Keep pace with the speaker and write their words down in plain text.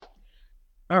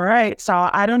All right. So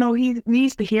I don't know he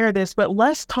needs to hear this, but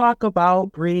let's talk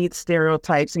about breed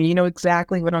stereotypes. And you know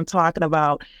exactly what I'm talking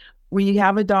about. When you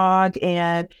have a dog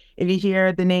and if you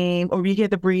hear the name or you hear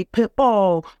the breed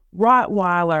Pitbull,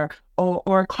 Rottweiler,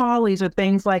 or Collies or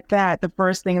things like that, the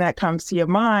first thing that comes to your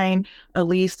mind, at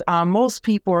least most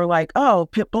people are like, oh,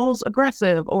 Pitbull's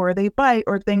aggressive or they bite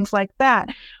or things like that.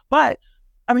 But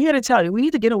I'm here to tell you, we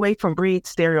need to get away from breed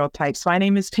stereotypes. My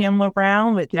name is Pamela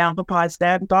Brown with Paws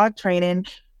Dog Training.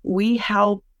 We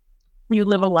help you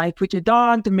live a life with your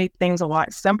dog to make things a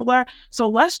lot simpler. So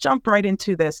let's jump right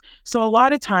into this. So a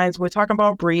lot of times we're talking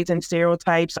about breeds and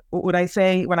stereotypes. What I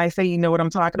say when I say you know what I'm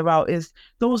talking about is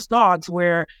those dogs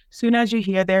where as soon as you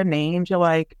hear their names, you're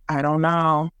like, I don't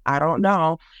know.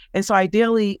 And so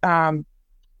ideally,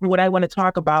 what I want to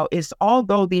talk about is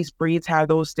although these breeds have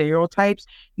those stereotypes,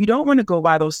 you don't want to go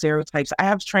by those stereotypes. I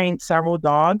have trained several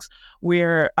dogs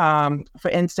where,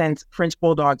 for instance, French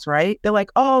bulldogs, right? They're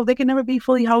like, oh, they can never be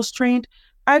fully house trained.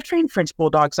 I've trained French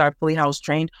bulldogs that are fully house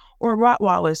trained, or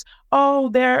Rottweilers. Oh,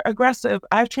 they're aggressive.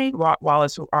 I've trained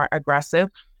Rottweilers who are aggressive.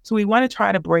 So we want to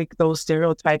try to break those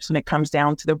stereotypes when it comes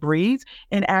down to the breeds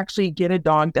and actually get a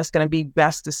dog that's going to be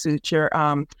best to suit your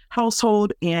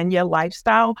household and your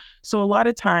lifestyle. So a lot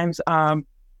of times,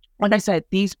 like I said,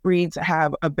 these breeds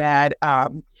have a bad,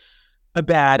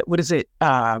 what is it?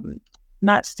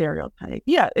 Not stereotype.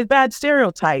 Yeah, a bad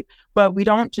stereotype, but we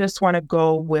don't just want to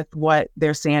go with what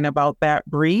they're saying about that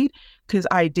breed. Because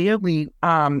ideally,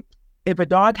 if a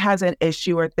dog has an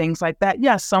issue or things like that,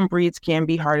 yes, some breeds can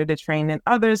be harder to train than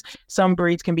others. Some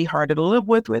breeds can be harder to live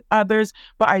with others.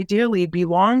 But ideally, it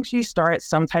belongs you start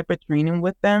some type of training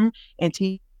with them and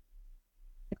teach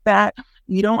that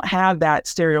you don't have that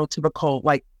stereotypical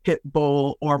like pit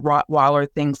bull or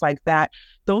Rottweiler, things like that.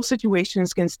 Those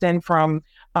situations can stem from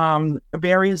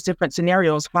various different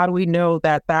scenarios. How do we know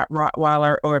that that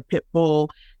Rottweiler or pit bull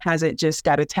hasn't just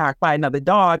got attacked by another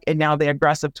dog and now they're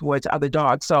aggressive towards other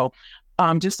dogs? So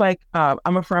just like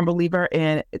I'm a firm believer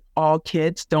in all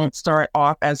kids don't start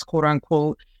off as quote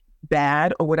unquote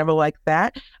bad or whatever like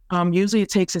that. Usually it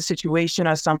takes a situation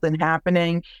or something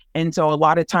happening. And so a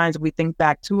lot of times we think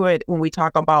back to it when we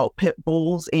talk about pit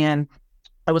bulls and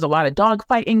there was a lot of dog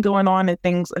fighting going on and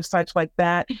things of such like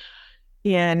that.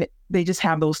 And they just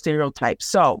have those stereotypes.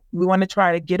 So we want to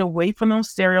try to get away from those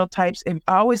stereotypes. And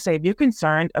I always say, if you're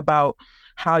concerned about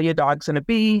how your dog's going to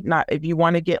be, not if you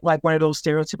want to get like one of those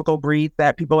stereotypical breeds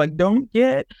that people like don't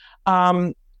get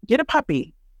a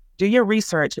puppy. Do your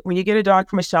research. When you get a dog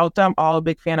from a shelter, I'm all a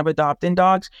big fan of adopting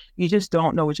dogs. You just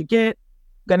don't know what you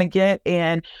gonna get.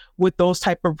 And with those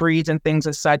type of breeds and things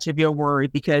as such, if you're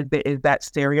worried because there is that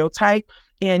stereotype,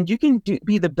 and you can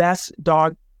be the best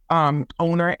dog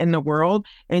owner in the world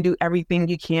and do everything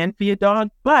you can for your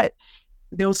dog, but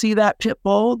they'll see that pit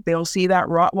bull, they'll see that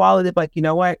Rottweiler, they're like, you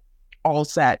know what, all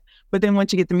set. But then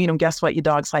once you get to meet them, guess what? Your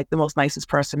dog's like the most nicest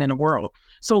person in the world.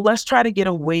 So let's try to get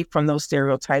away from those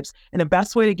stereotypes. And the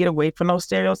best way to get away from those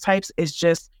stereotypes is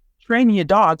just training your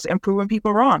dogs and proving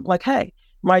people wrong. Like, hey,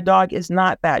 my dog is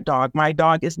not that dog. My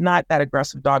dog is not that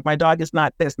aggressive dog. My dog is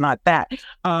not this, not that.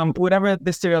 Whatever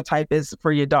the stereotype is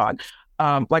for your dog.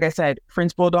 Like I said,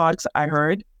 French bulldogs, I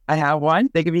have one.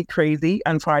 They can be crazy,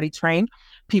 unparty trained.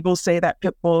 People say that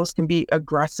pit bulls can be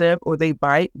aggressive or they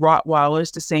bite.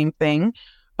 Rottweilers, the same thing.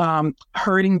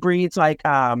 Herding breeds like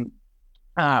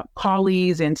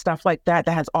collies and stuff like that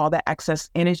has all that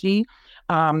excess energy.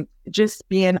 Just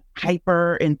being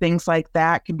hyper and things like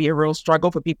that can be a real struggle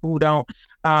for people who don't,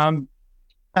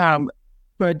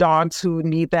 for dogs who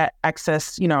need that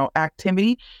excess,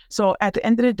 activity. So at the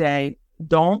end of the day,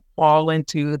 don't fall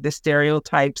into the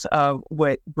stereotypes of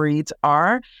what breeds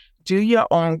are. Do your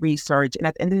own research. And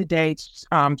at the end of the day,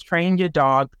 train your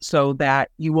dog so that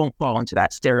you won't fall into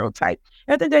that stereotype.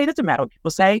 At the end of the day, it doesn't matter what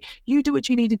people say. You do what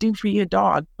you need to do for your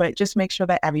dog, but just make sure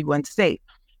that everyone's safe.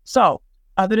 So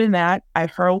other than that, I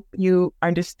hope you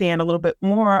understand a little bit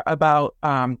more about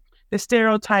the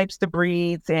stereotypes, the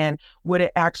breeds, and what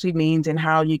it actually means and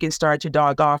how you can start your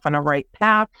dog off on the right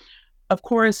path. Of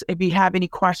course, if you have any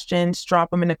questions,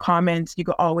 drop them in the comments. You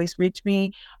can always reach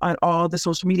me on all the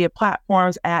social media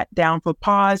platforms at Down for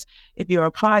Paws. If you're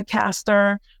a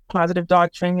podcaster, Positive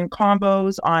Dog Training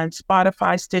Combos on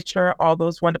Spotify, Stitcher, all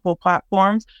those wonderful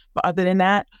platforms. But other than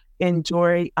that,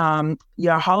 enjoy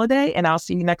your holiday, and I'll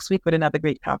see you next week with another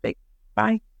great topic.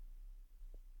 Bye.